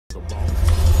Talk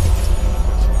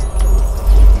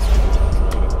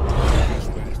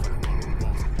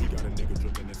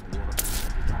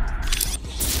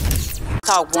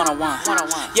one-on-one.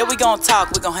 Yeah, we gon'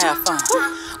 talk, we gon' have fun.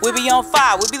 We be on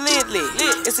fire, we be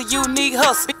lit. It's a unique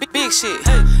hustle, big shit.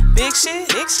 Big shit,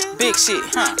 big shit, big shit.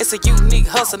 It's a unique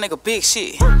hustle, nigga, big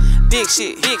shit. Big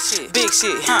shit, big shit, big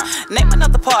shit. Name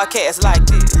another podcast like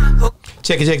this.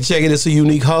 Check it. It's a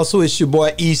unique hustle. It's your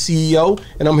boy ECO,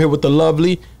 and I'm here with the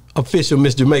lovely official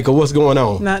Miss Jamaica. What's going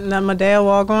on? Not my dad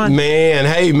walk on. Man,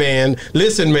 hey man,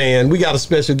 listen man, we got a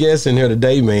special guest in here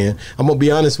today, man. I'm gonna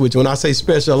be honest with you. When I say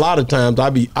special, a lot of times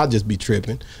I just be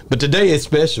tripping, but today it's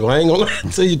special. I ain't gonna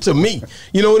lie to you. To me,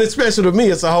 you know, when it's special to me,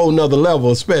 it's a whole nother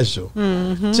level of special.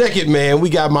 Check it, man. We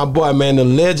got my boy, man, the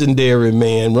legendary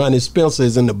man, Ronnie Spencer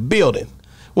is in the building.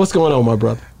 What's going on, my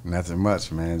brother? Nothing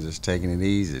much, man. Just taking it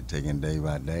easy, taking it day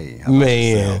by day.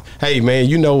 Man, hey, man,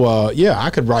 you know, yeah, I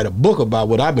could write a book about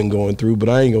what I've been going through, but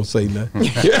I ain't gonna say nothing.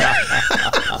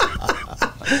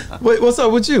 Wait, what's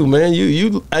up with you, man?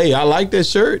 Hey, I like that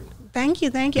shirt. Thank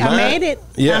you. I made it.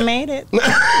 Yeah. I made it.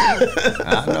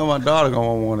 I know my daughter gonna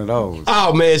want one of those.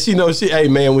 Oh man, hey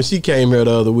man, when she came here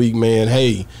the other week, man,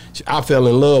 hey, I fell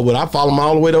in love with her. I followed them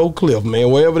all the way to Oak Cliff, man.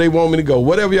 Wherever they want me to go,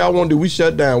 whatever y'all want to do, we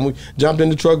shut down. We jumped in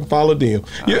the truck and followed them.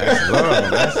 That's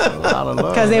love. That's a lot of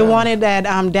love. Because they wanted that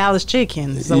Dallas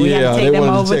chicken, so we had to take them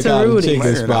over to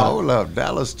Rudy's. Hold up,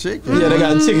 Dallas chicken. Yeah, they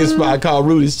got a chicken spot called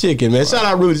Rudy's Chicken, man. Shout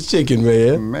out Rudy's Chicken,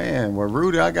 man. Man, well,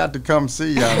 Rudy, I got to come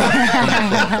see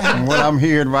y'all. What I'm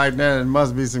hearing right now, it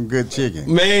must be some good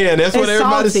chicken. Man, that's what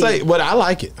everybody salty. say. But I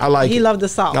like it. He loved the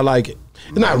salt. I like it.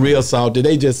 It's not real salty.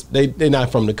 They're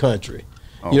not from the country.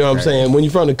 Okay. You know what I'm saying? When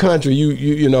you're from the country,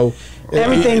 you know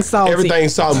everything's salty.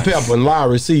 Everything's salt and pepper and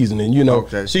Lowry seasoning. You know,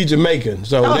 She Jamaican,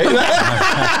 so.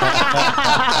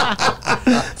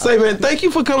 Say, man, thank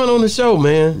you for coming on the show,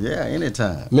 man. Yeah,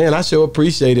 anytime. Man, I sure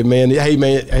appreciate it, man. Hey,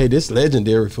 man, this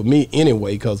legendary for me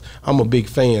anyway, because I'm a big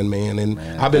fan, man. And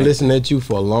I've been listening to you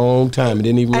for a long time and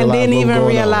didn't even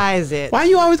realize it. Why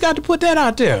you always got to put that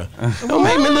out there? Don't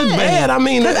make me look bad. I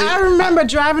mean, because I remember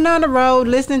driving on the road,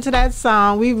 listening to that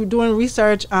song. We were doing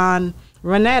research on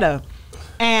Ronnetta,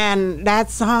 and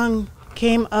that song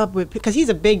came up with, because he's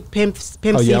a big Pimp C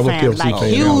fan,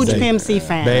 huge Pimp C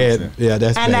fan. Bad, yeah,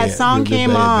 that's and bad. that song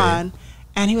came on,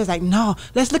 and he was like, "No,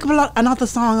 let's look up another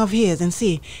song of his and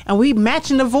see." And we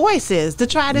matching the voices to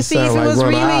try to see if it was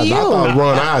really you. I thought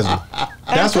Ron Isley.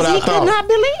 That's what I thought. He could not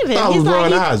believe it. I thought it was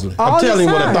Ron Isley. I'm telling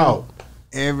you what I thought.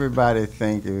 Everybody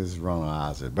think it was Ron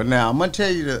Isley, but now I'm gonna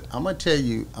tell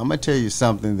you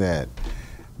something that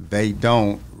they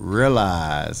don't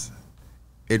realize.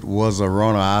 It was a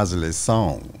Ron Isley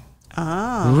song.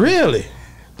 Oh. Really?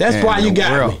 That's why you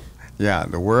got me. Yeah,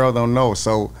 the world don't know.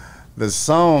 So the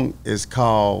song is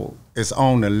it's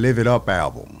on the Live It Up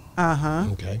album.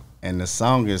 Okay. And the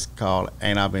song is called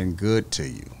Ain't I Been Good to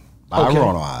You by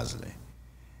Ron Isley.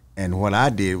 And what I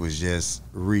did was just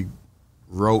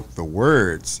rewrote the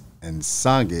words and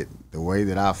sung it the way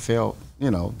that I felt.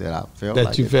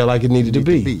 That you felt like it needed to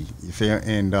be. You feel,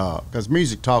 and because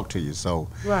music talk to you, so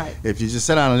if you just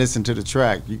sit down and listen to the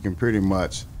track, you can pretty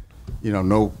much,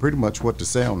 know pretty much what to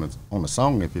say on the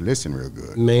song if you listen real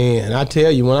good. Man, I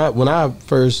tell you, when I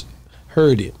first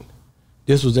heard it,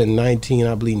 this was in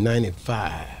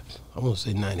 95. I want to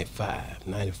say 95,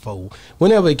 94,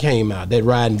 whenever it came out. That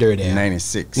Riding Dirty album.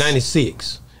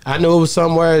 96. I know it was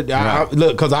somewhere. Right.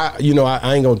 Look, because I ain't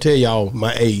gonna tell y'all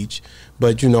my age.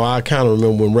 But I kind of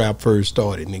remember when rap first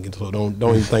started, nigga. So don't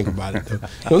even think about it.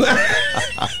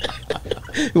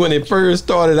 When it first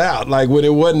started out, like when it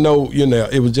wasn't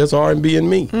it was just R&B and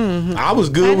me. I was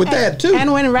good with that too.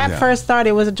 And when rap first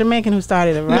started, it was a Jamaican who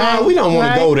started it, right? No, we don't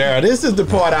want to go there. This is the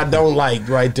part I don't like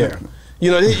right there.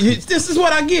 This is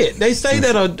what I get. They say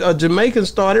that a Jamaican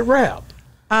started rap.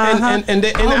 And I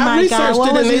researched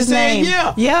it, and they said,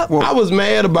 yep. Well, I was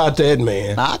mad about that,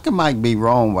 man. I might be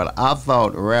wrong, but I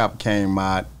thought rap came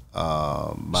out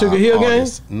Sugar Hill Gang?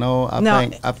 No,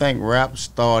 I think rap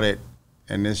started,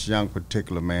 and this young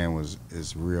particular man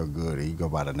is real good. He go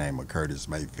by the name of Curtis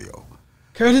Mayfield.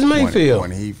 Curtis Mayfield.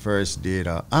 When he first did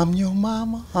I'm Your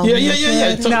Mama.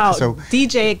 Yeah. So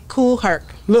DJ Kool Herc.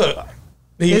 Look.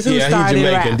 He's Jamaican,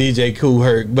 rap. DJ Kool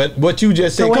Herc. But what you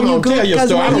just said, come on, tell your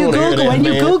story. When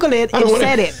you Google it, it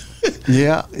said it.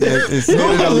 Yeah, it's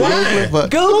Google the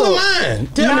line.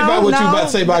 Tell me about what you about to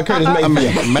say about Curtis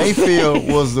Mayfield. Mayfield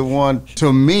was the one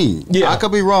to me. Yeah. I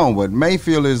could be wrong, but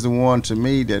Mayfield is the one to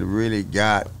me that really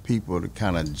got people to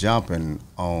kind of jumping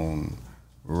on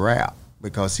rap,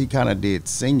 because he kind of did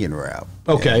singing rap.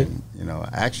 Okay. And,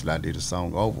 actually I did a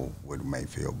song over with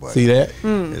Mayfield, but see that?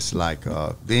 It's like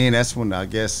then that's when I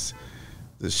guess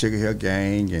the Sugar Hill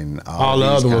Gang and all the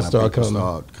other ones start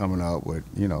coming up with,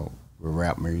 you know, with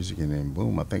rap music, and then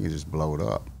boom, I think it just blowed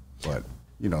up. But,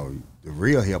 you know, the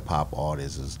real hip hop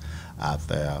artists is out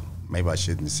there. Maybe I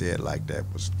shouldn't say it like that.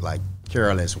 Was like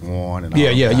Carol S. Warren and all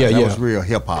that was real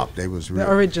hip hop. They was real,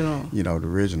 the original. You know, the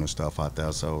original stuff out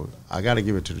there. So I got to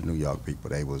give it to the New York people.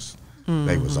 They was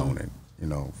on it. You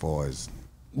know, for as.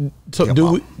 So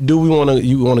do we want to?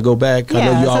 You want to go back? I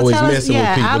know you always messing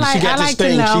with people. She got this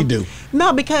thing she do.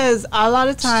 No, because a lot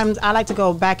of times I like to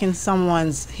go back in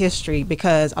someone's history,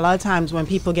 because a lot of times when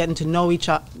people get to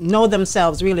know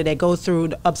themselves, really, they go through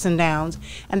the ups and downs,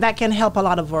 and that can help a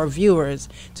lot of our viewers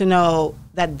to know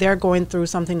that they're going through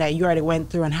something that you already went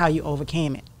through and how you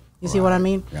overcame it. You see what I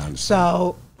mean? Yeah, I understand.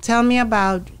 So tell me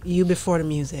about you before the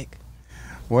music.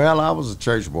 Well, I was a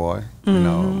church boy. You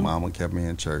know, Mama kept me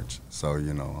in church. So,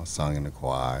 you know, I sung in the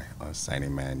choir, St.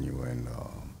 Emmanuel, and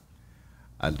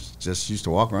I just used to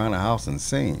walk around the house and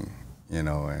sing, you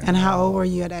know. And how old were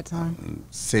you at that time?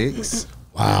 6.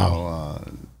 Wow.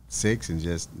 You know, 6, and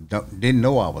just didn't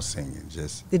know I was singing.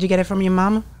 Just. Did you get it from your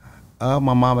mama? My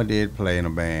mama did play in a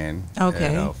band.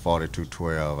 Okay. At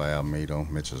 4212 Alameda,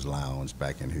 Mitchell's Lounge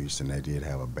back in Houston. They did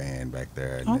have a band back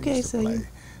there. And okay, they used to so play.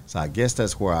 So I guess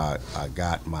that's where I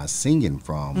got my singing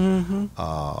from.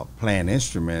 Playing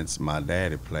instruments, my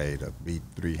daddy played a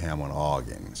B3 Hammond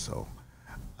organ. So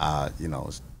I, you know,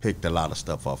 picked a lot of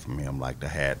stuff off from him, like the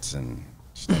hats and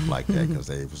stuff like that, because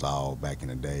they was all, back in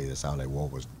the day, that's all they wore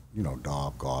was, you know,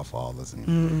 dark Godfathers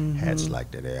and hats like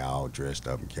that. They all dressed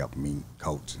up and kept meat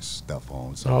coats and stuff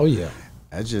on. So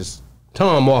I just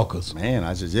Tom Walkers. Man,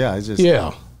 I just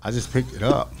picked it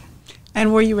up.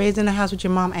 And were you raised in the house with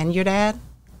your mom and your dad?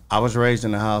 I was raised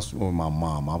in the house with my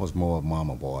mom. I was more a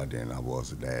mama boy than I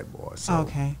was a dad boy. So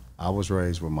I was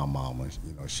raised with my mama.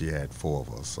 You know, she had 4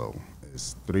 of us, so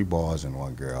it's 3 boys and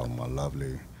 1 girl. My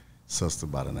lovely sister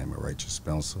by the name of Rachel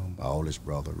Spencer, my oldest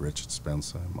brother Richard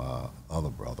Spencer, and my other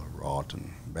brother Rawton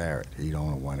Barrett. He the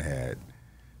only one had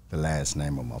the last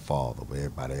name of my father, but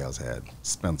everybody else had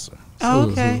Spencer.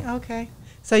 Okay.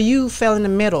 So you fell in the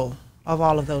middle of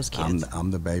all of those kids. I'm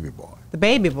the baby boy. The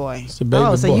baby boy. The baby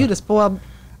boy. So you the spoiled.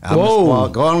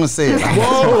 Go on and say it.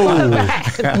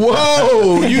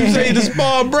 Whoa! You say the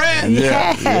spoiled brat?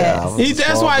 Yeah.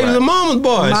 That's why he's a mama's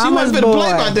boy. She must have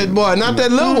play about that boy, not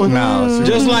that little one. No,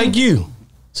 just like you.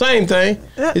 Same thing.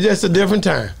 It's just a different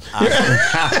time.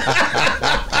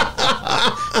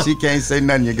 She can't say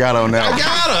nothing you got on that. I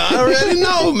got her. I already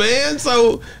know, man.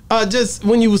 So just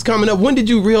when you was coming up, when did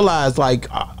you realize, like,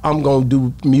 I'm going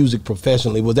to do music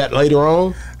professionally? Was that later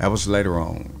on? That was later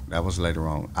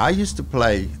on. I used to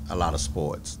play a lot of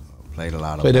sports. Played a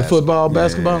lot of Played that football,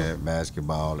 basketball? Yeah,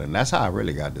 basketball. And that's how I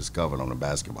really got discovered on the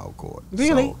basketball court.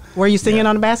 Really? So, were you singing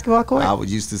on the basketball court? I was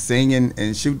used to sing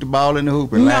and shoot the ball in the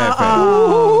hoop and laugh at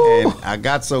it. And I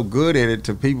got so good at it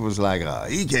to people was like,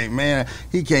 he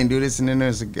can't do this. And then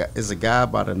there's a guy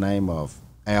by the name of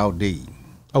LD.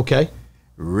 Okay.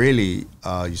 Really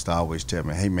used to always tell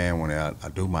me, hey, man, when I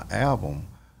do my album,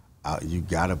 you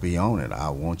gotta be on it.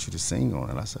 I want you to sing on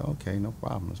it. I said, okay, no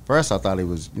problem. At first, I thought he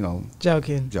was, you know,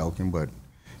 joking, but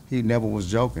he never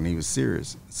was joking. He was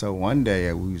serious. So one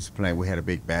day we was playing. We had a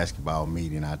big basketball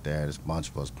meeting out there. There's a bunch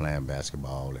of us playing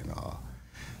basketball, and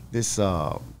this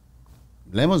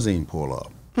limousine pulled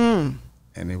up, and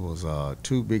it was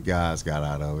 2 big guys got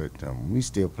out of it. We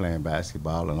still playing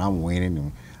basketball, and I'm winning,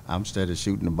 and I'm started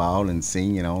shooting the ball and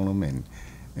singing on them,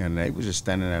 and they was just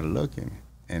standing there looking,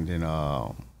 and then.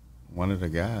 One of the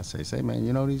guys say, man,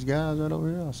 you know these guys right over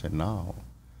here? I said, no.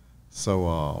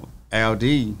 So LD,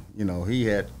 you know, he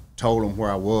had told him where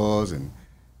I was and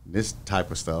this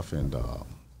type of stuff, and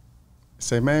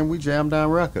say, man, we jammed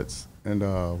down records,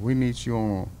 and we need you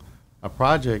on a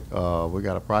project. We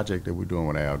got a project that we're doing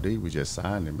with LD. We just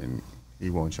signed him, and he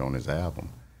wants you on his album.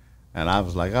 And I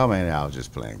was like, oh, man, I was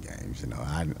just playing games, you know.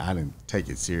 I didn't take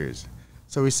it serious.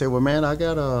 So he said, well, man, I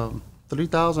got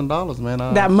 $3,000,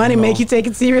 man. That money make you take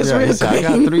it serious, yeah, real quick. I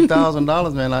got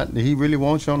 $3,000, man. He really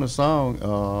wants you on the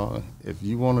song. If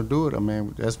you want to do it, I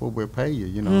mean, that's what we'll pay you,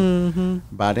 you know.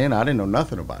 By then, I didn't know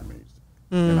nothing about music.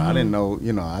 You know, I didn't know,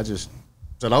 you know, I just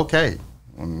said, okay.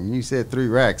 When you said 3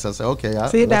 racks, I said, okay,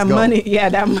 see, that money,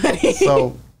 that money.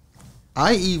 So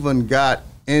I even got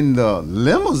in the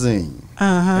limousine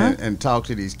and talked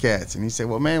to these cats. And he said,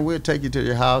 well, man, we'll take you to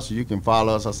your house. You can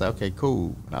follow us. I said, okay,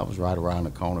 cool. And I was right around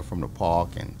the corner from the park.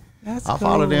 And I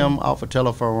followed them off of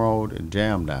Telephone Road and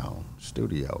Jam Down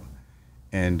Studio.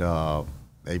 And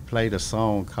they played a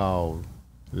song called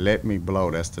Let Me Blow.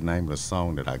 That's the name of the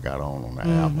song that I got on the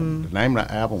album. The name of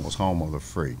the album was Home of the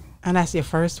Free. And that's your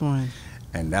first one.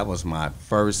 And that was my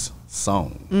first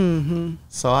song.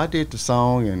 So I did the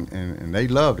song, and they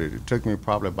loved it. It took me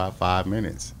probably about 5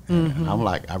 minutes. And I'm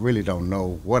like, I really don't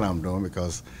know what I'm doing,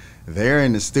 because they're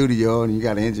in the studio and you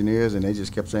got engineers, and they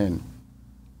just kept saying,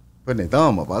 putting their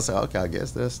thumb up. I said, okay, I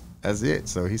guess that's it.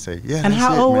 So he said, yeah. And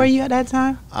how old were you at that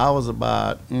time? I was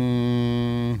about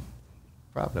probably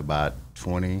about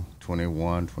 20,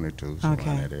 21, 22, something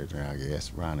around that area, I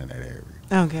guess, around in that area.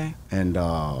 Okay. And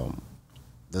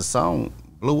the song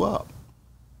blew up,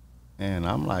 and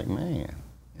I'm like, man,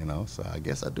 you know, so I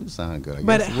guess I do sound good.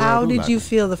 But how did you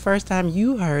feel the first time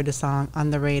you heard the song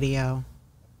on the radio?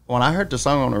 When I heard the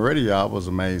song on the radio, I was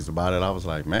amazed about it. I was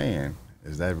like, man,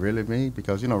 is that really me?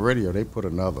 Because, you know, radio, they put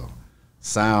another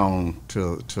sound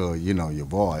to you know, your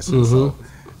voice. And so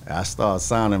I started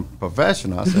sounding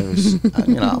professional. I said,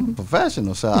 you know, I'm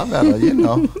professional, so I better, you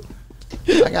know,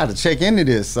 I got to check into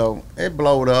this. So it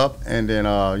blowed up, and then,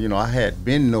 you know, I had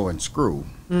Big Moe and Screw.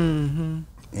 And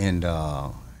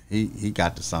he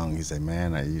got the song. He said,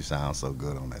 man, you sound so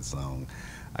good on that song.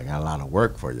 I got a lot of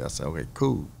work for you. I said, okay,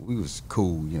 cool. We was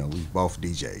cool, you know, we both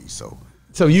DJs, so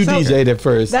you DJ'd at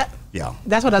first. Yeah.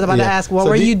 That's what I was about to ask. What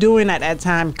were you doing at that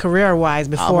time, career-wise,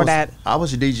 before that? I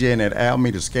was DJing at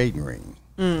Alameda Skating Ring.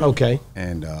 Okay.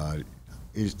 And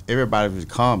everybody would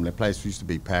come. The place used to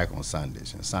be packed on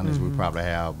Sundays. And Sundays we probably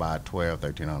have about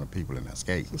 1,200-1,300 people in that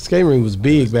skating. Skating ring was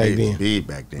big back then. It was big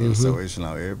back then. So it's, you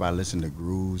know, everybody listened to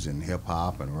grooves and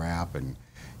hip-hop and rap, and,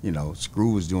 you know,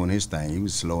 Screw was doing his thing. He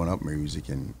was slowing up music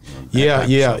and, you know,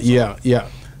 yeah.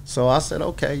 So I said,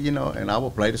 okay, you know, and I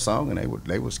would play the song, and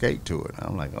they would skate to it.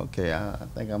 I'm like, okay, I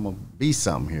think I'm gonna be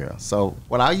something here. So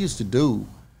what I used to do,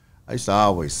 I used to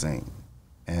always sing,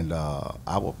 and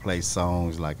I would play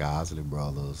songs like Isley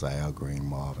Brothers, Al Green,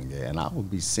 Marvin Gaye, and I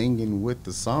would be singing with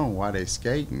the song while they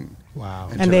skating. Wow.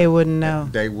 And they wouldn't know.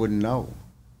 They wouldn't know.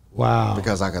 Wow.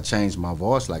 Because I could change my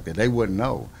voice like that. They wouldn't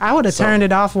know. I would have turned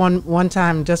it off one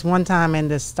time, and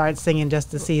just start singing just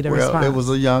to see the response. Well, there was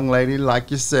a young lady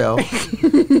like yourself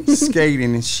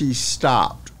skating, and she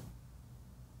stopped.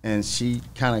 And she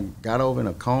kind of got over in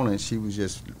a corner, and she was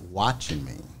just watching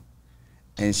me.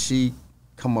 And she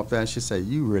come up there, and she said,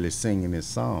 you really singing this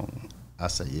song? I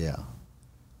said, yeah.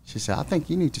 She said, I think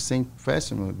you need to sing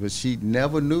professional. But she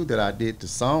never knew that I did the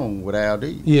song with Al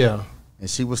D. Yeah. And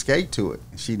she would skate to it.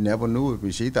 She never knew it,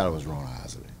 but she thought it was Ron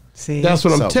Isley. See? That's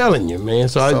what I'm telling you, man.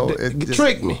 So it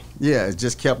tricked me. Yeah, it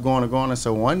just kept going and going. And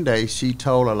so one day she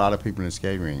told a lot of people in the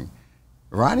skate ring,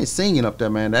 Ronnie's singing up there,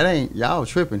 man. That ain't, y'all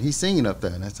tripping. He's singing up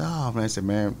there. And I said, oh, man. I said,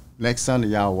 man, next Sunday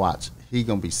y'all watch. He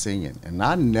going to be singing. And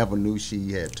I never knew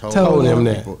she had told him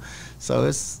that. So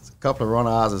it's a couple of Ron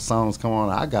Isley songs come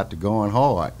on. I got to going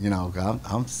hard, you know.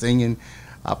 I'm singing.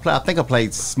 I think I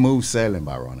played Smooth Sailing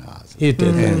by Ron Isley. Hit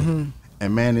that.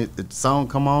 And man, the song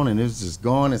come on, and it was just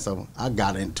going, and so I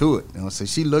got into it. You know, so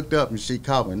she looked up and she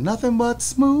called me, nothing but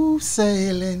smooth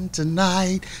sailing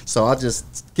tonight. So I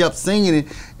just kept singing it,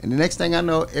 and the next thing I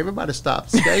know, everybody stopped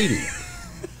skating.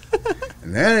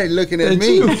 And then they looking at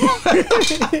me,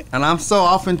 and I'm so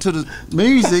off into the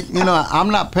music, you know,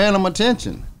 I'm not paying them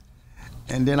attention.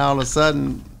 And then all of a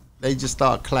sudden, they just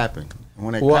start clapping.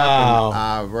 When they clapping,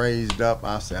 I raised up.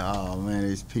 I said, "Oh man,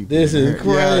 these people! This is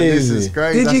crazy. Yeah, this is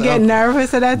crazy." Did you get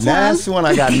nervous at that time? That's when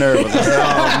I got nervous. I said,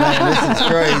 "Oh man, this is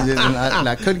crazy!" And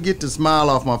I couldn't get the smile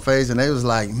off my face. And they was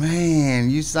like,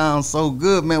 "Man, you sound so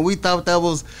good, man. We thought that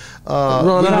was we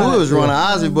knew it was Ronnie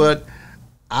Isley, but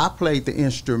I played the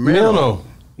instrumental."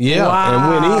 Yeah,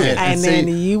 and went in. And then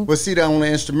you. But see, on the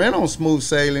instrumental on Smooth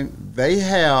Sailing, they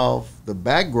have the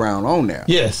background on there.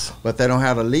 Yes. But they don't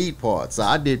have the lead part. So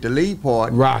I did the lead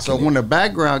part. Rocking so when the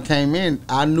background came in,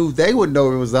 I knew they would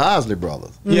know it was the Isley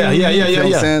Brothers. Yeah. You know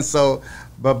what I'm saying? So,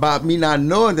 but by me not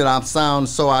knowing that I sound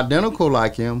so identical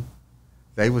like him,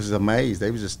 they was amazed.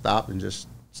 They was just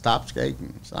stopped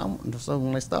skating. So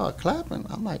when they started clapping,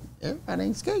 I'm like, everybody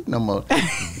ain't skating no more.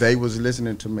 They was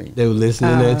listening to me. They were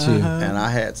listening at you. And I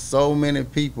had so many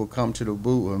people come to the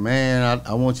booth, and man,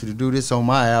 I want you to do this on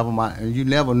my album. And you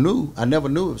never knew. I never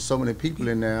knew there was so many people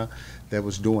in there that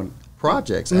was doing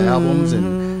projects, albums,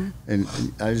 and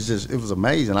it was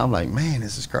amazing. I'm like, man,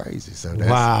 this is crazy. So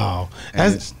wow,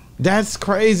 that's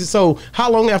crazy. So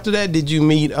how long after that did you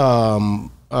meet?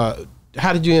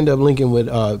 How did you end up linking with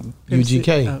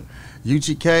UGK?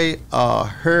 UGK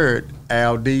heard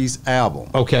Al D's album.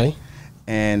 Okay.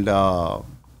 And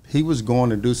he was going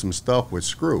to do some stuff with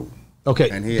Screw. Okay.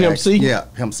 And he Pimp C? Yeah,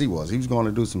 Pimp C was. He was going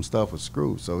to do some stuff with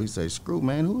Screw. So he said, Screw,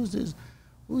 man, who is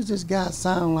this guy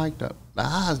sound like the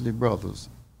Isley Brothers?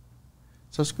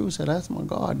 So Screw said, that's my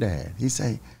goddad. He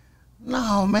said,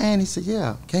 no, man. He said,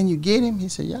 yeah. Can you get him? He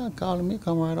said, yeah, I'll call him. He'll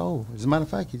come right over. As a matter of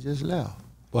fact, he just left.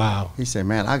 Wow. He said,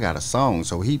 man, I got a song.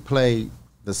 So he played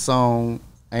the song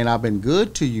Ain't I Been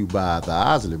Good to You by the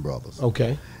Isley Brothers.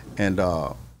 Okay. And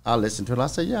I listened to it. I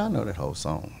said, yeah, I know that whole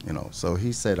song, you know. So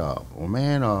he said, well,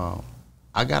 man,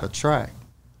 I got a track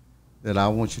that I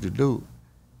want you to do.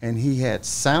 And he had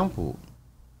sampled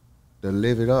the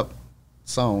Live It Up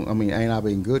song. I mean, Ain't I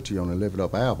Been Good to You on the Live It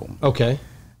Up album. Okay.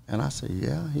 And I said,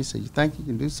 yeah. He said, you think you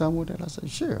can do something with that? I said,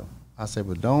 sure. I said,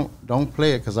 but don't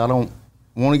play it because I don't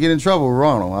want to get in trouble with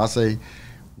Ronald. I say,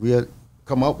 we'll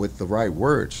come up with the right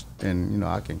words and, you know,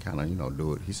 I can kind of, you know,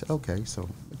 do it. He said, okay. So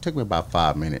it took me about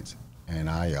 5 minutes. And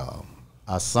I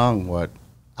sung what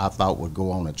I thought would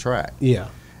go on the track. Yeah.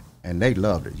 And they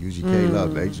loved it. UGK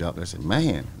loved it. They jumped. They said,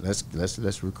 man,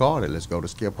 let's record it. Let's go to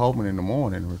Skip Holtman in the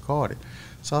morning and record it.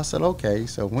 So I said, okay.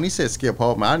 So when he said Skip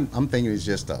Holtman, I'm thinking it's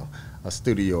just a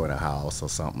studio in a house or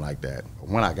something like that. But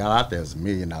when I got out there, it was $1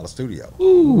 million studio.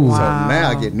 Ooh. Wow. So now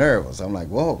I get nervous. I'm like,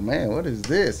 whoa, man, what is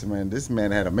this? Man, this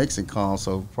man had a mixing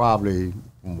console probably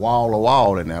from wall to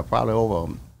wall in there, probably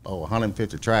over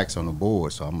 150 tracks on the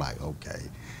board. So I'm like, okay,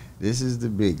 this is the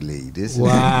big league. This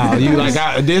wow, is you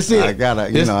like this it? I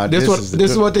gotta, you know, this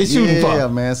is what they shooting for. Yeah,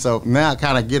 man. So now I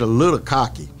kind of get a little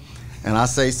cocky, and I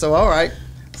say, so all right.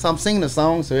 So I'm singing the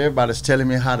song, so everybody's telling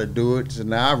me how to do it. So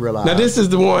now I realize. Now this is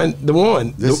the one.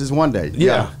 This is One Day.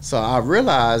 Yeah. So I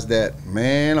realized that,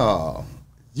 man,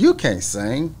 you can't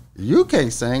sing. You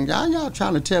can't sing. Y'all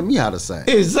trying to tell me how to sing.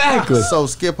 Exactly. So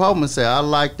Skip Holtman said, I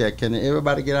like that. Can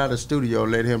everybody get out of the studio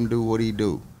and let him do what he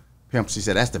do? Pimp C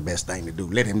said, that's the best thing to do.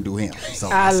 Let him do him. So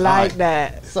I like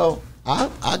that. So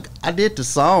I did the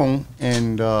song,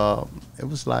 and it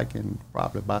was like in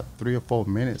probably about 3 or 4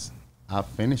 minutes, I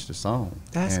finished the song.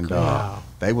 That's and cool.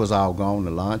 They was all gone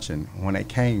to lunch, and when they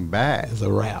came back, It's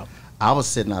a wrap. I was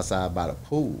sitting outside by the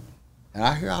pool, and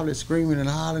I hear all this screaming and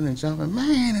hollering and jumping,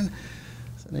 man, and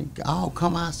so they all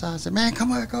come outside and say, man, come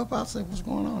back up. I said, what's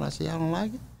going on? I said, y'all don't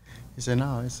like it? He said,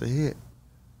 no, it's a hit.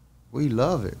 We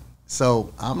love it.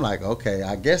 So I'm like, okay,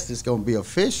 I guess it's gonna be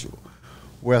official.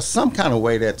 Well, some kind of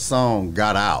way that song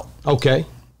got out. Okay.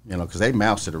 You know, because they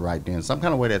mastered it right then. Some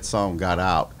kind of way that song got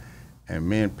out, and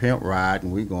me and Pimp ride,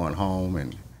 and we going home,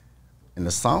 and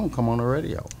the song come on the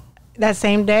radio. That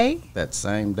same day? That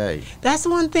same day. That's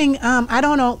one thing. I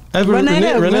don't know.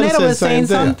 Ronnetta Ronnetta was saying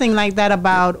thing. something like that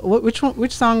about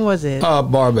which song was it? Bar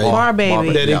Baby. Bar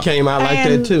Baby. That it came out like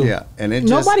that too. Yeah, and it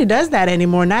nobody does that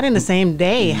anymore. Not in the same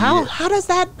day. How does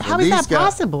that? How is that guys,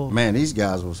 possible? Man, these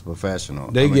guys was professional.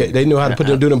 They know how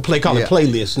to do them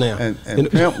playlists now.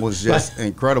 And Pimp was just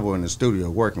incredible in the studio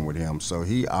working with him. So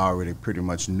he already pretty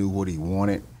much knew what he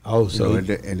wanted. Oh, so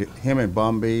him and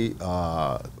Bun B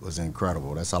was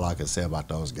incredible. That's all I can say about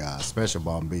those guys. Especially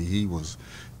Bun B. He was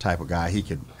the type of guy, he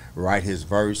could write his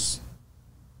verse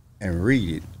and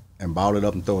read it and ball it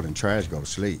up and throw it in trash, go to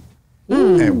sleep.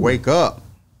 And wake up.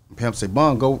 Pimp say,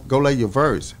 Bun, go lay your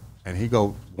verse. And he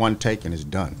go one take and it's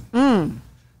done.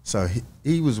 So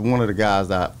he was one of the guys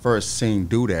that I first seen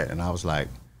do that, and I was like,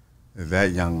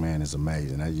 that young man is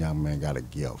amazing. That young man got a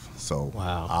gift. So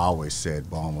wow. I always said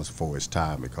Bone was for his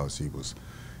time because he was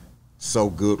so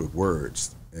good with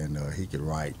words, and he could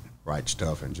write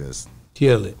stuff and just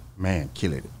kill it. Man,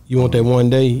 kill it. You want that one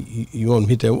day? You want to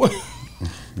hit that one?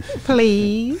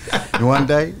 Please. One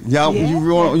day, y'all. Yeah.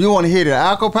 You want to hear the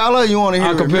acapella? Or you want to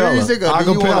hear the music?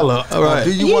 Acapella. All right.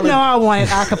 You know I wanted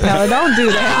acapella. Don't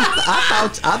do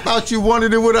that. I thought you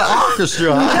wanted it with an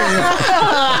orchestra.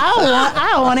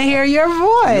 I want to hear your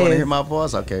voice. You want to hear my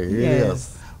voice? Okay, here it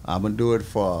is. I'm gonna do it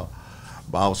for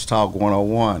Boss Talk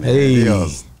 101. Hey. Here it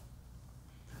is.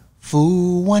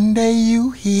 Fool, one day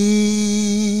you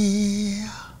here,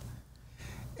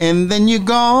 and then you're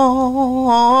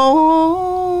gone.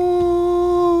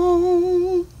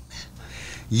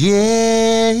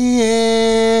 Yeah.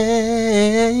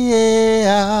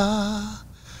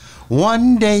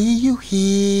 One day you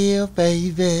here,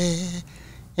 baby,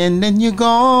 and then you're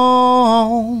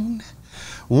gone.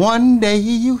 One day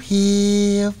you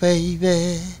here,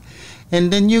 baby,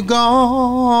 and then you're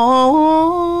gone.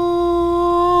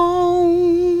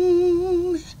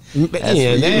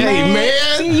 Man,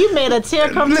 you made a tear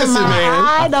come to my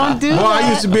eye. Don't do that. Boy, I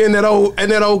used to be in that old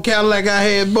Cadillac I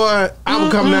had, boy. I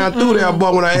would come down through there,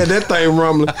 boy, when I had that thing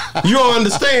rumbling. You don't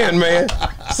understand, man.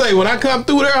 Say, when I come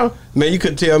through there, man, you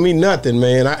couldn't tell me nothing,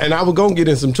 man. I was gonna get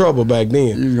in some trouble back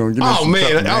then. You gonna get in some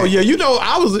trouble, man. Oh yeah, you know,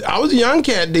 I was a young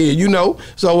cat then, you know.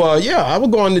 So yeah, I was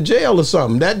going to jail or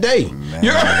something that day.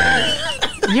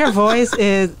 Your voice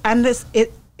is, and this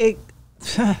it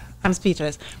I'm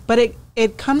speechless, but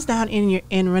it comes down in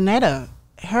Ronnetta.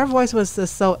 Her voice was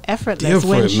just so effortless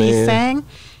when she sang.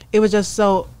 it was just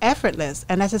so effortless.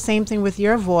 And that's the same thing with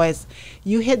your voice.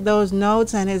 You hit those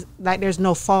notes and it's like there's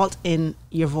no fault in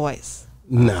your voice.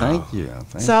 No. Thank you.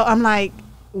 So I'm like,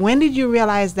 when did you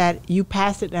realize that you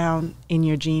passed it down in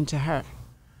your gene to her?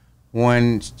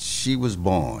 When she was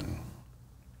born.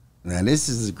 Now, this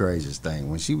is the craziest thing.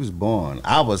 When she was born,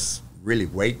 I was really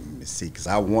waiting to see, because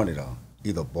I wanted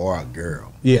either boy or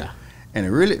girl. Yeah. And it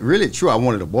really, really true, I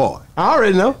wanted a boy. I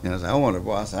already know. And I said, I want a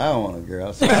boy. I said, I don't want a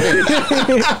girl. So I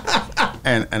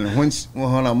didn't. and when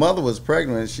her mother was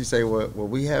pregnant, she said, well,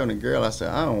 we having a girl. I said,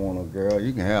 I don't want a girl.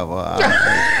 You can have her.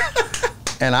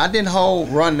 And I didn't hold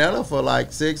Ronnetta for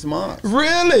like 6 months.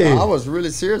 Really? I was really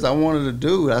serious. I wanted a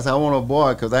dude. I said, I want a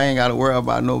boy because I ain't got to worry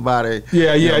about nobody.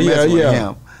 Yeah. With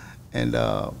him. And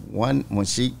when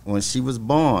she was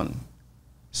born,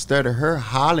 instead of her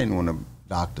hollering when the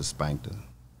doctor spanked her,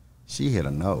 she hit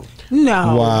a note.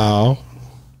 No. Wow.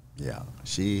 Yeah,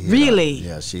 she hit really.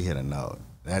 She hit a note.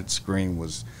 That scream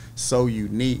was so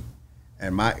unique,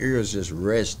 and my ears just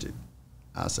rested.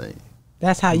 I say,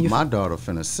 that's how you. My daughter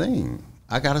finna sing.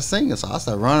 I gotta sing it. So I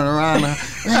started running around. Man,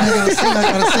 I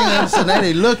gotta sing. So now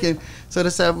they looking. So they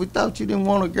said, we thought you didn't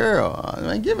want a girl.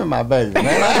 Man, give me my baby,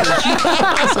 man.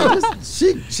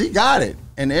 So she got it.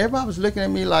 And everybody was looking at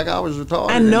me like I was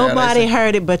retarded. And nobody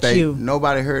heard it but you.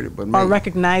 Nobody heard it but me. Or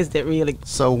recognized it, really.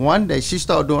 So one day, she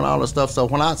started doing all the stuff. So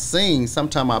when I sing,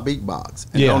 sometimes I beatbox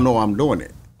and don't know I'm doing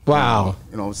it. Wow.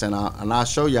 You know what I'm saying? And I'll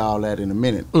show y'all that in a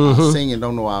minute. I sing and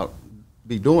don't know I'll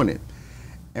be doing it.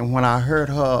 And when I heard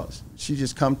her, she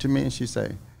just come to me and she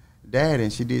say, Dad,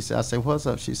 and she did say, I say, what's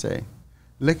up? She say,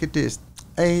 look at this,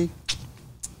 A,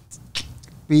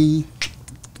 B,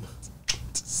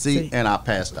 C, and I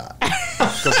passed out.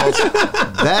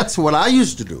 That's what I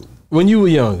used to do. When you were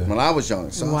younger? When I was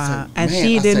younger. So wow. I said, and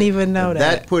she didn't even know that.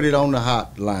 That put it on the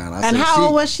hotline. And how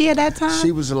old was she at that time?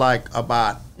 She was like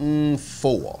about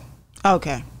 4.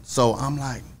 Okay. So I'm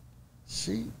like,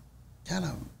 she kind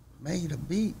of made a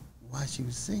beat while she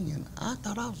was singing. I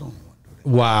thought I was the only one to do that.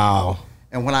 Wow.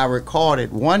 And when I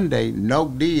recorded one day, No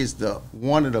D is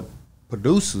one of the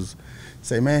producers,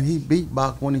 say, man, he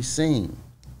beatbox when he sing.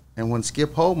 And when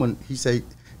Skip Holman, he say,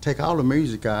 take all the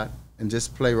music out and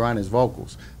just play Ronnie's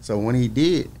vocals. So when he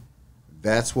did,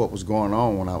 that's what was going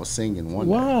on when I was singing one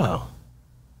day. Wow.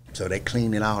 So they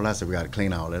cleaned it all. I said, we got to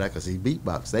clean all of that because he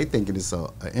beatbox. They thinking it's an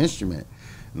instrument.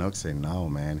 And I say, no,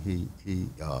 man, he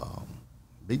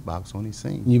beatbox when he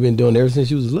sings. You've been doing it ever since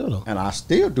you was little. And I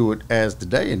still do it as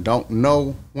today and don't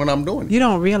know when I'm doing it. You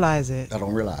don't realize it. I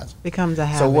don't realize it. Becomes a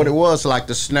habit. So what it was, like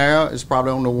the snare is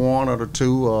probably on the 1 or the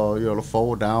 2 or the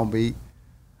 4 downbeat.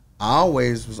 I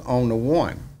always was on the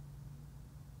 1.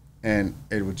 And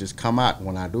it would just come out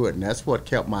when I do it. And that's what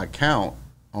kept my count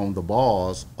on the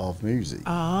bars of music.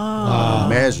 Oh.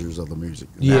 Measures of the music.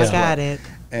 Yeah. I got it.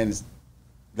 And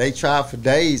they tried for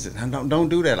days. And don't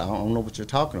do that. I don't know what you're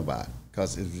talking about.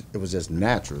 Because it was just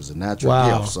natural. It's a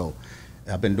natural gift. So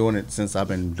I've been doing it since I've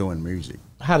been doing music.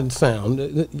 How did it sound?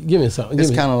 Give me something. It's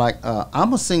kind of like, I'm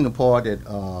going to sing the part that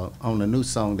on the new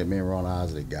song that me and Ron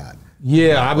I.S.G. got.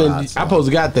 Yeah, I supposed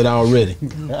to got that already.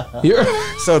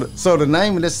 So the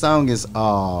name of this song is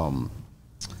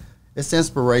it's an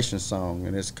inspiration song,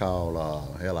 and it's called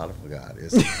hell, I forgot.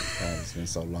 It's been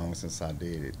so long since I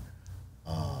did it.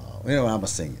 Anyway, I'm gonna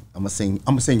sing it. I'm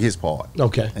gonna sing his part.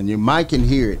 Okay. And you might can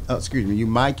hear it. Excuse me. You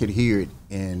might could hear it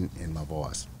in my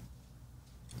voice.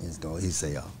 He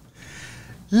say,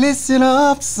 listen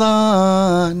up,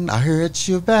 son. I heard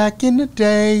you back in the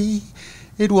day.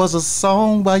 It was a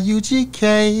song by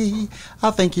UGK. I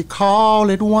think you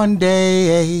call it one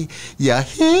day. You're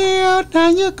here, now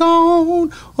you're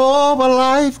gone. Oh, but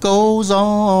life goes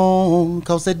on.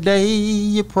 'Cause the day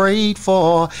you prayed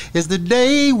for is the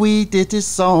day we did this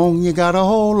song. You gotta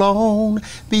hold on,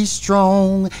 be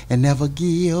strong, and never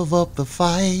give up the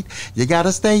fight. You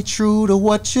gotta stay true to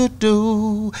what you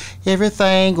do.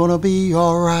 Everything gonna be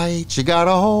alright. You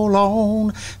gotta hold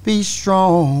on, be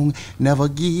strong, never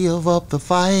give up the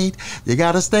fight. You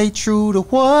gotta stay true to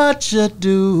what you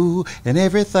do, and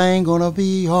everything gonna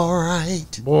be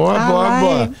alright.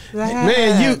 Boy.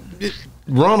 Man,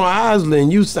 Ronald Isley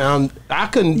and you sound, I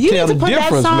couldn't tell the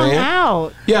difference, man.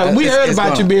 Out. Yeah, we heard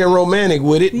about you being romantic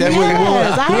with it. That's what it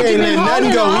was. We ain't letting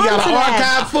nothing go. We got an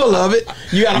archive full of it.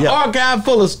 You got an archive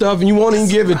full of stuff and you won't even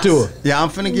give it to her. Yeah, I'm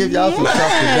finna give y'all some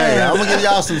stuff today. I'm gonna give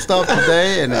y'all some stuff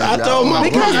today. And I told my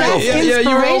because that's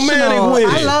you're romantic with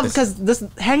it. I love because this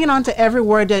hanging on to every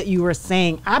word that you were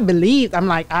saying. I believe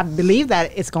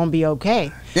that it's gonna be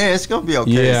okay. Yeah, it's gonna be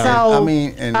okay. Yeah. So I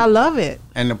mean, and I love it.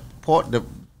 And the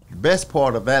best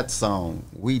part of that song,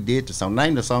 we did the song.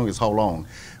 Name of the song is Hold On.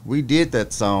 We did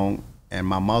that song, and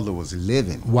my mother was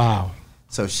living. Wow.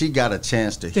 So she got a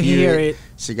chance to hear it.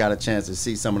 She got a chance to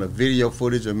see some of the video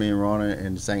footage of me and Ronna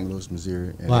in St. Louis,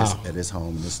 Missouri, at his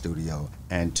home in the studio.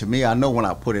 And to me, I know when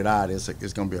I put it out, it's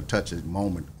going to be a touching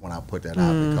moment when I put that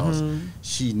out because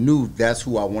she knew that's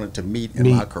who I wanted to meet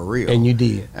in my career. And you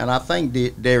did. And I thank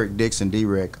Derek Dixon,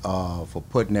 D-Rec, for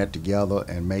putting that together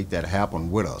and make that happen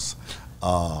with us.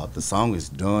 The song is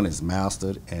done, it's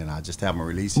mastered, and I just haven't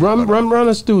released it. Run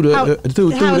us through the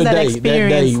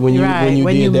day when you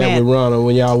did that with Ronna,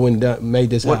 when y'all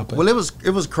made this happen. Well, it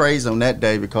was crazy on that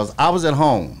day because I was at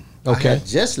home. Okay. I had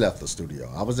just left the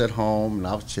studio. I was at home and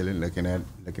I was chilling, looking at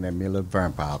me a little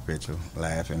vampire picture,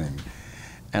 laughing,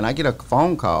 and I get a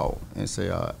phone call and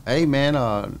say, "Hey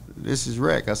man, this is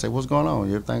Wreck." I say, "What's going on?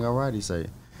 Everything all right?" He say,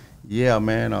 "Yeah,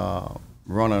 man,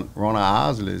 Ronna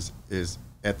Isley is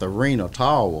at the Arena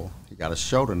Tower. He got a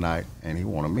show tonight, and he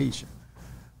want to meet you."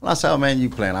 Well, I said, "Oh, man, you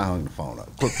playing?" I hung the phone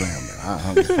up. Quit playing, man. I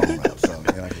hung the phone up. So,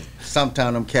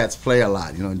 sometimes them cats play a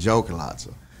lot, joke a lot.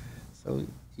 So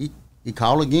he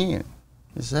called again.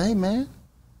 He said, "Hey, man,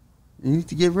 you need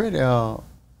to get ready.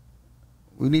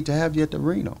 We need to have you at the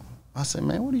Arena." I said,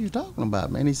 "Man, what are you talking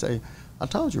about, man?" He said, "I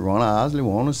told you, Ronna Isley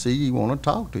want to see you, want to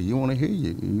talk to you, want to hear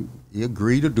you. He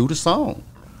agreed to do the song."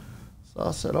 So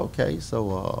I said, "Okay."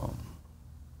 So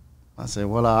I said,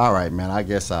 "Well, all right, man, I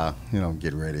guess I,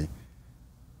 get ready."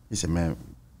 He said, "Man,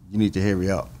 you need to hurry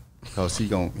up because he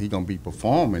gonna be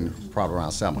performing probably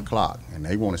around 7 o'clock, and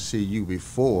they want to see you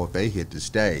before they hit the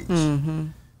stage."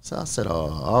 So I said,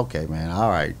 "Oh, okay, man, all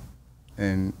right."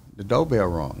 And the doorbell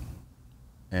rung,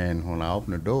 and when I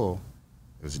opened the door,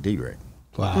 it was D-Rec.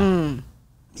 Wow.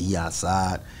 He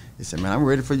outside. He said, "Man, I'm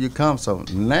ready for you to come." So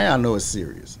now I know it's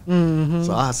serious.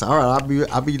 So I said, "All right,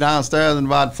 I'll be downstairs in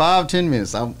about 5-10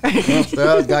 minutes." I went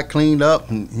upstairs, got cleaned up,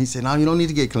 and he said, "No, you don't need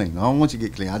to get clean. I don't want you to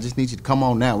get clean. I just need you to come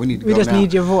on now. We need to go now. We just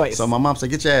need your voice." So my mom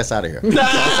said, "Get your ass out of here." So I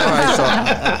said,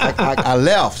 "All right." So I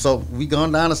left. So we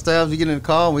gone down the stairs, we get in the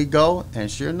car, we go,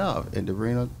 and sure enough, at the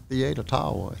Arena Theater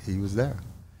Tower, he was there.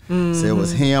 So it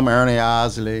was him, Ernie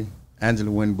Isley,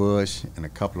 Angela Winbush, and a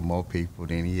couple of more people.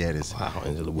 Then he had his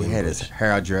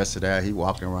hairdresser there. He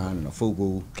walking around in a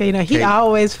FUBU. Okay, he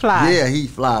always fly. Yeah, he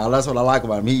fly. That's what I like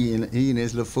about him. He in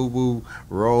his little FUBU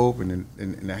robe, and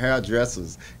the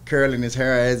hairdresser's curling his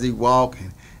hair as he walk.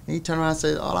 And he turned around and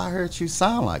said, "Oh, I heard you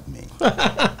sound like me."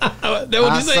 That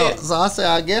what you said? So I said,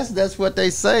 "I guess that's what they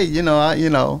say,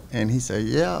 And he said,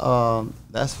 "Yeah,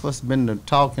 that's what's been the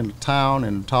talk in the town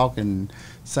and the talk in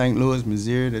St. Louis,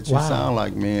 Missouri, that you sound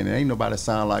like me, and ain't nobody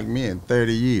sound like me in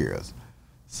 30 years.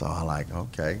 So I like,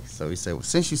 okay. So he said, "Well,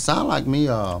 since you sound like me,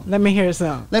 let me hear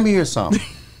something."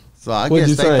 So I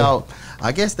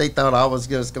guess they thought I was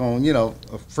just going,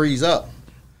 freeze up.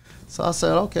 So I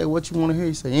said, "Okay, what you want to hear?"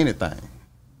 He said, "Anything."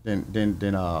 Then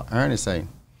Ernie say,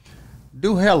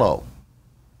 "Do hello."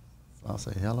 So I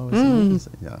say, "Hello." He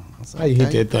said, "Yeah." I said, "How you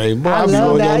hit that thing, boy?" I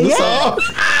love that.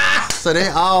 So they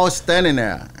all standing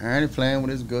there. Ernie playing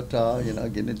with his guitar,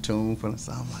 getting the tune for the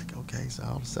song. I'm like, okay. So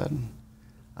all of a sudden,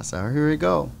 I said, "Here we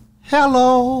go."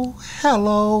 Hello,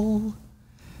 hello,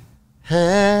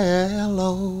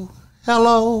 hello,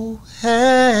 hello,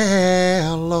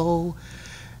 hello,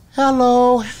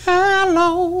 hello,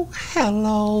 hello,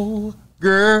 hello,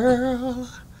 girl,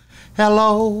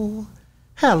 hello,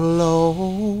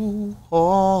 hello,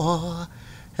 oh.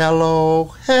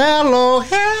 Hello, hello,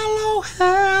 hello,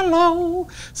 hello.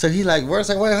 So he like, wait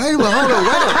a minute, hold on,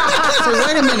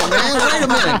 wait a minute, man, wait a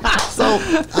minute. So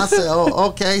I said, "Oh,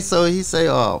 okay." So he say,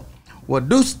 "Well,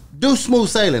 do smooth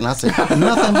sailing." I said,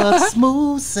 "Nothing but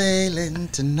smooth sailing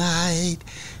tonight.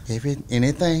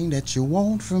 Anything that you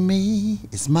want from me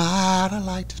is mighty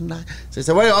light tonight." So he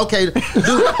said, "Wait, okay." He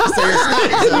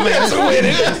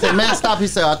said, "Man, stop." He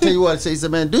said, "I'll tell you what." He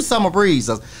said, "Man, do Summer Breeze."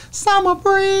 I said, "Summer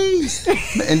Breeze."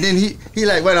 And then he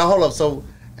like, "Wait, hold up." So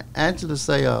Angela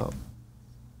say,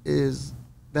 "Is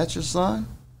that your son?"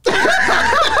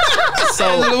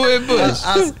 So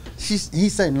he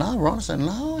said, "No." Ronna said,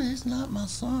 "No, it's not my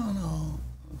son."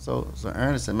 So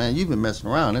Ernest said, "Man, you've been messing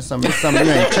around. It's something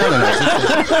you ain't telling us.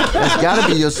 It's got to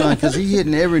be your son because he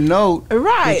hitting every note.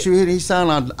 Right. That you hit, he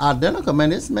sound identical.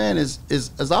 Man, this man is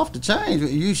off the chain.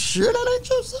 You sure that ain't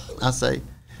your son?" I say,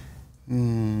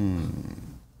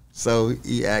 So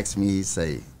he asked me, he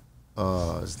say,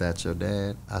 "Is that your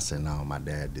dad?" I said, "No, my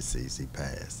dad deceased. He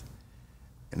passed."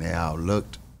 And they all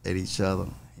looked at each other.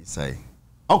 He say,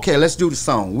 "Okay, let's do the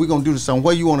song. We're going to do the song.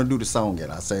 Where you want to do the song at?"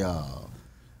 I say,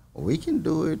 "We can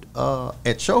do it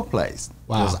at your place."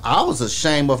 Because I was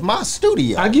ashamed of my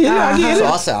studio. I get it. So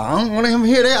I said, "I don't want him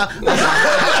here there. I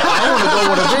want to go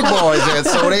where the big boys at."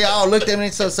 So they all looked at me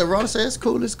and said, "Ronnie said, it's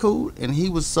cool. And he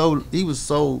was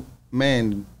so,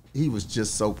 man, he was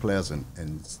just so pleasant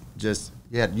and just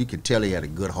you could tell he had a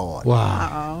good heart.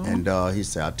 Wow. And he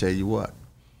said, "I'll tell you what."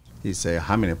 He said,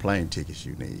 "How many plane tickets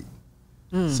you need?"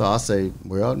 So I say,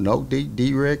 "Well, no,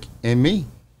 D-Rick and me."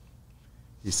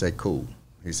 He said, "Cool."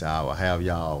 He said, "I will have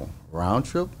y'all round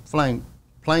trip plane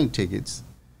tickets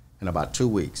in about 2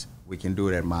 weeks. We can do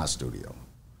it at my studio."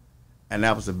 And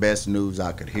that was the best news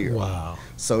I could hear. Wow.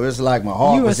 So it's like my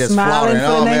heart was just fluttering. My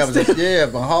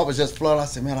heart was just fluttering. I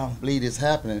said, man, I don't believe this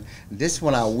happening. This is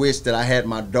when I wish that I had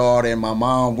my daughter and my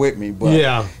mom with me.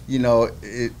 But, you know,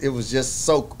 it was just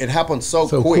it happened so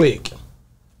quick.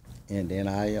 And then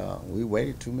we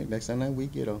waited 2 minutes. Next thing we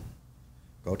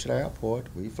go to the airport.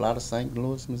 We fly to St.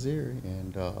 Louis, Missouri.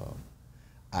 And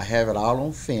I have it all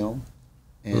on film.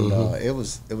 And it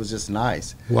was just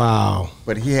nice. Wow!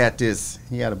 But he had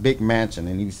a big mansion,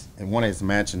 and one of his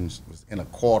mansions was in a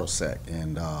quarter-sec,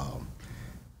 and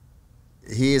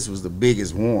his was the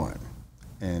biggest one.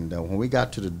 And when we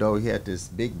got to the door, he had this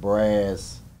big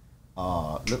brass,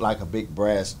 looked like a big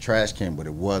brass trash can, but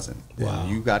it wasn't. Wow! And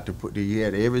you got to you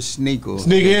had every sneaker in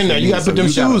there. You got to put them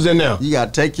shoes in there. You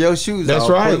got to take your shoes off. That's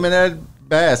right. Put them in that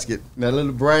basket, that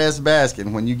little brass basket.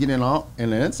 And when you get in the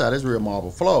inside, it's real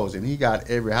marble floors. And he got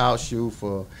every house shoe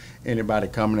for anybody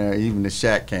coming there. Even the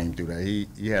Shaq came through there. He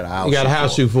had a house. You got a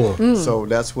house shoe for him. So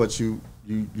that's what you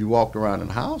walked around in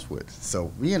the house with.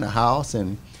 So we in the house,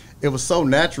 and it was so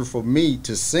natural for me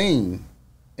to sing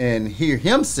and hear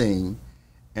him sing.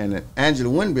 And Angela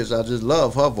Winbush, I just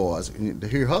love her voice, and to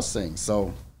hear her sing.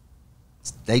 So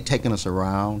they taking us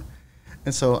around,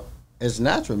 and so it's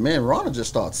natural. Man, Ronna just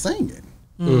started singing.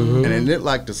 And it looked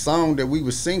like the song that we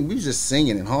were singing, we was just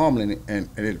singing in harmony, and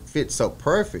it fit so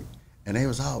perfect. And they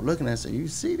was all looking at us and saying, "You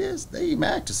see this? They even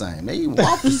act the same. They even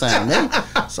walk the same."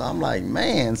 So I'm like,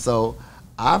 man. So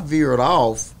I veered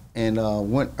off and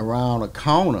went around a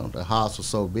corner. The house was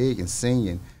so big and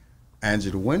singing.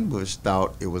 Angela Winbush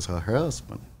thought it was her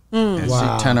husband. And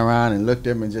she turned around and looked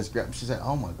at me and just grabbed me. She said,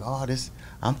 "Oh, my God,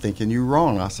 I'm thinking you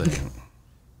wrong." I said,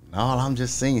 "No, I'm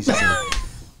just singing." She said,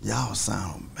 "Y'all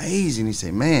sound amazing." He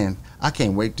said, "Man, I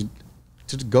can't wait to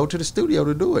go to the studio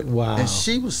to do it." Wow. And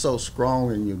she was so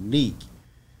strong and unique.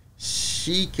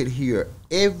 She could hear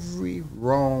every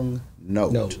wrong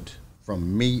note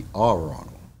from me or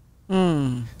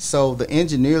Ronald. So the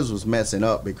engineers was messing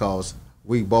up because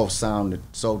we both sounded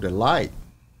so alike.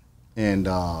 And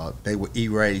they would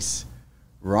erase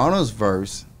Ronald's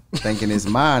verse thinking it's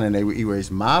mine, and they would erase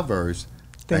my verse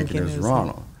thinking it's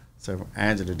Ronald. So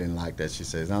Angela didn't like that. She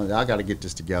says, "I got to get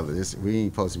this together. We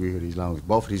ain't supposed to be here these long.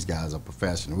 Both of these guys are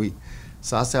professional."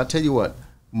 So I said, "I'll tell you what,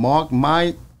 mark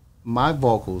my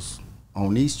vocals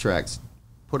on these tracks,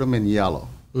 put them in yellow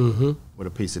with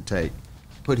a piece of tape.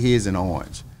 Put his in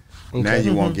orange. Now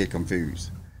you won't get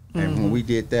confused." And when we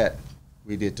did that,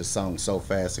 we did the song so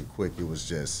fast and quick. It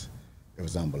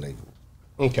was unbelievable.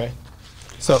 Okay.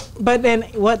 So, but then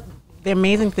what the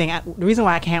amazing thing, the reason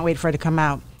why I can't wait for it to come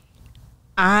out,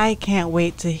 I can't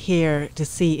wait to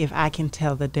see if I can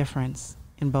tell the difference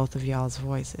in both of y'all's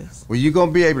voices. Well, you're going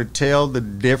to be able to tell the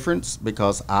difference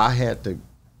because I had to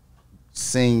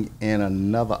sing in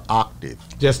another octave.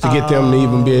 Just to get them to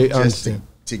even be understand.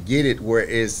 To get it where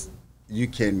you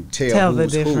can tell the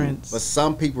who's difference. Who. But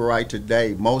some people right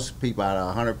today, most people out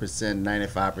of 100%,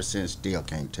 95% still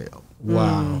can't tell.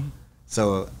 Wow.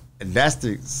 So that's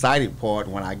the exciting part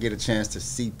when I get a chance to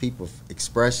see people's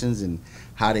expressions and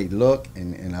how they look,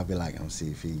 and I'll be like, I'm gonna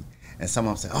see if he. And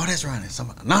someone say, "Oh, that's Ronnie."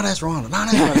 "No, that's Ronnie. No,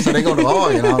 that's Ronnie." So they go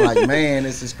to and I'm like, man,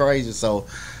 this is crazy. So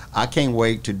I can't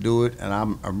wait to do it, and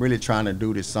I'm really trying to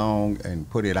do this song and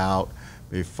put it out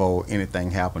before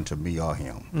anything happened to me or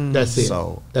him. That's it.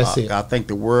 So that's it. I think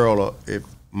the world, if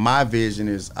my vision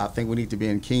is, I think we need to be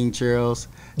in King chairs,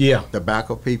 the back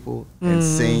of people, and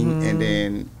sing, and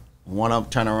then one of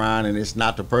them turn around and it's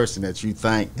not the person that you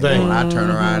think. And then when I turn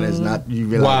around, it's not, you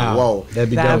be like, whoa.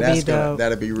 That'd be dope.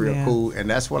 That'd be real cool. And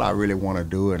that's what I really want to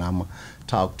do. And I'm going to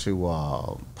talk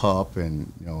to Pup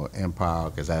and Empire,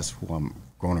 because that's who I'm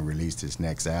going to release this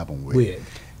next album with.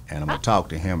 And I'm going to talk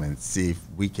to him and see if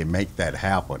we can make that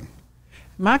happen.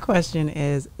 My question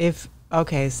is,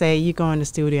 say you go in the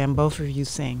studio and both of you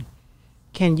sing,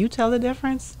 can you tell the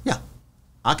difference? Yeah.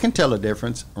 I can tell the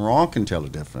difference. Ron can tell the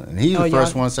difference. And he's the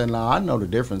first one saying, "No, I know the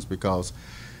difference," because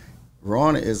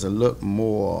Ron is a little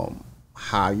more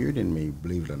higher than me,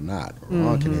 believe it or not.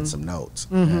 Ron can hit some notes.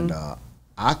 And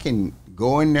I can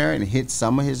go in there and hit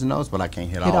some of his notes, but I can't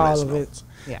hit all his notes.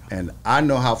 Yeah. And I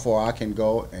know how far I can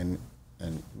go, and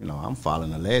I'm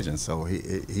following a legend, so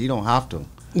he don't have to.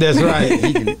 That's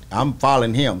right. I'm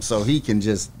following him, so he can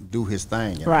just do his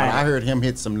thing. And when I heard him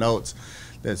hit some notes,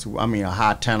 I mean, a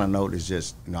high tenor note is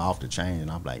just, you know, off the chain, and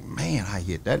I'm like, man, I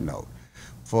hit that note.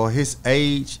 For his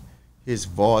age, his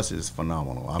voice is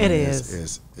phenomenal. I mean,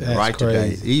 it's right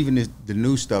crazy. today. Even the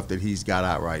new stuff that he's got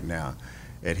out right now,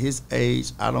 at his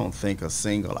age, I don't think a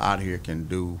single out here can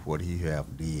do what he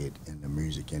have did in the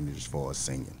music industry as far as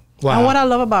singing. Wow. And what I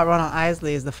love about Ronald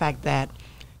Isley is the fact that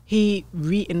he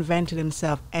reinvented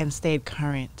himself and stayed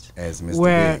current. As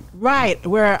Mr. Big. Right,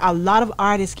 where a lot of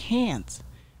artists can't.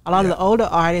 A lot of the older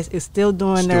artists is still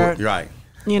doing their, right.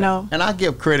 You know. And I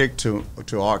give credit to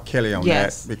R. Kelly on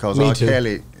that, because R.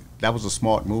 Kelly, that was a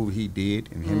smart move he did,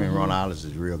 and him and Ron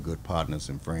Isley is real good partners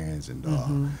and friends,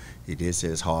 and he did say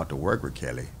it's hard to work with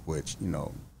Kelly, which, you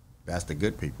know, that's the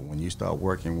good people. When you start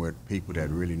working with people that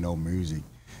really know music,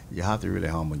 you have to really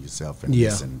humble yourself and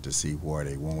listen to see where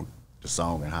they want the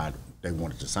song and how they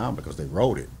want it to sound, because they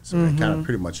wrote it. So they kind of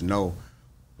pretty much know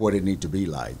what it need to be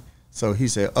like. So he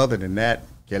said, other than that,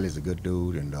 Kelly's a good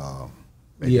dude, and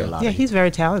he's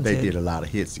very talented. They did a lot of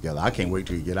hits together. I can't wait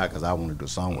till you get out, because I want to do a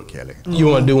song with Kelly. You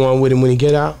want to do one with him when he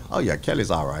get out? Oh yeah,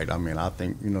 Kelly's all right. I mean, I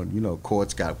think you know,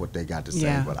 courts got what they got to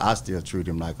say, but I still treat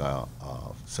him like a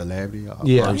celebrity, a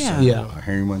person, a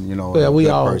human. You know, a good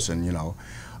person. You know,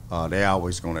 they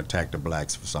always going to attack the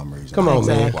blacks for some reason. Come on,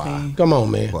 man. Come on,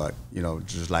 man. But you know,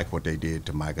 just like what they did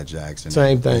to Michael Jackson,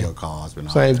 same thing. Bill Cosby,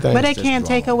 Same thing. But they can't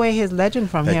take away his legend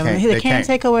from him. They can't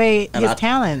take away his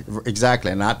talent.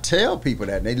 Exactly. And I tell people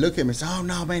that, and they look at me and say, "Oh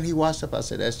no, man, he washed up." I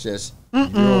said, "That's just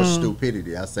your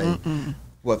stupidity." I say,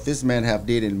 what this man have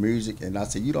did in music, and I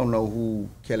said, you don't know who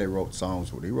Kelly wrote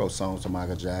songs with. He wrote songs to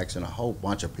Michael Jackson, a whole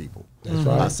bunch of people. That's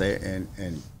right. I say,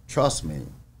 and trust me,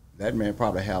 that man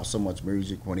probably have so much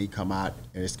music when he come out,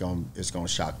 and it's gonna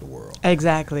shock the world.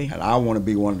 Exactly. And I want to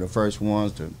be one of the first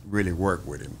ones to really work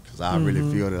with him, because I really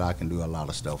feel that I can do a lot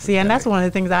of stuff. See, and that's one of the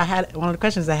things I had. One of the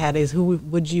questions I had is, who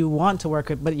would you want to work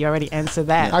with? But you already answered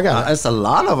that. It's a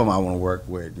lot of them I want to work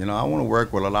with. You know, I want to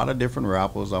work with a lot of different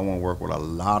rappers. I want to work with a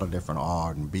lot of different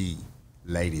R&B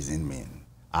ladies and men.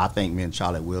 I think me and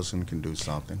Charlie Wilson can do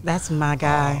something. That's my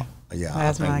guy.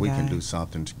 I think we can do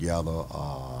something together.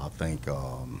 I think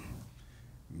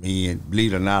me and,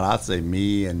 believe it or not, I'd say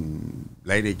me and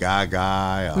Lady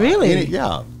Gaga. Really?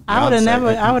 Yeah. I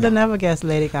would have never guessed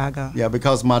Lady Gaga. Yeah,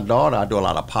 because my daughter, I do a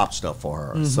lot of pop stuff for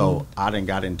her. So I done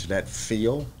got into that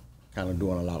field, kind of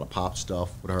doing a lot of pop stuff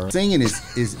with her. Singing is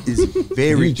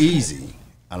very easy.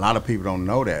 A lot of people don't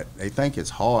know that. They think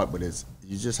it's hard, but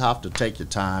you just have to take your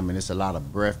time, and it's a lot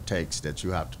of breath takes that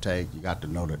you have to take. You got to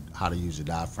know how to use your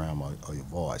diaphragm or your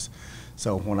voice.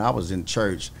 So when I was in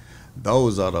church,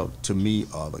 those are to me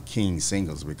are the king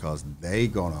singers, because they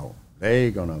gonna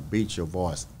beat your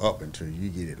voice up until you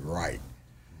get it right.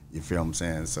 You feel what I'm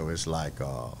saying? So it's like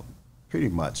pretty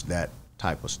much that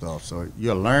type of stuff. So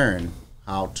you'll learn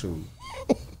how to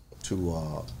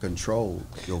control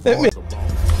your voice.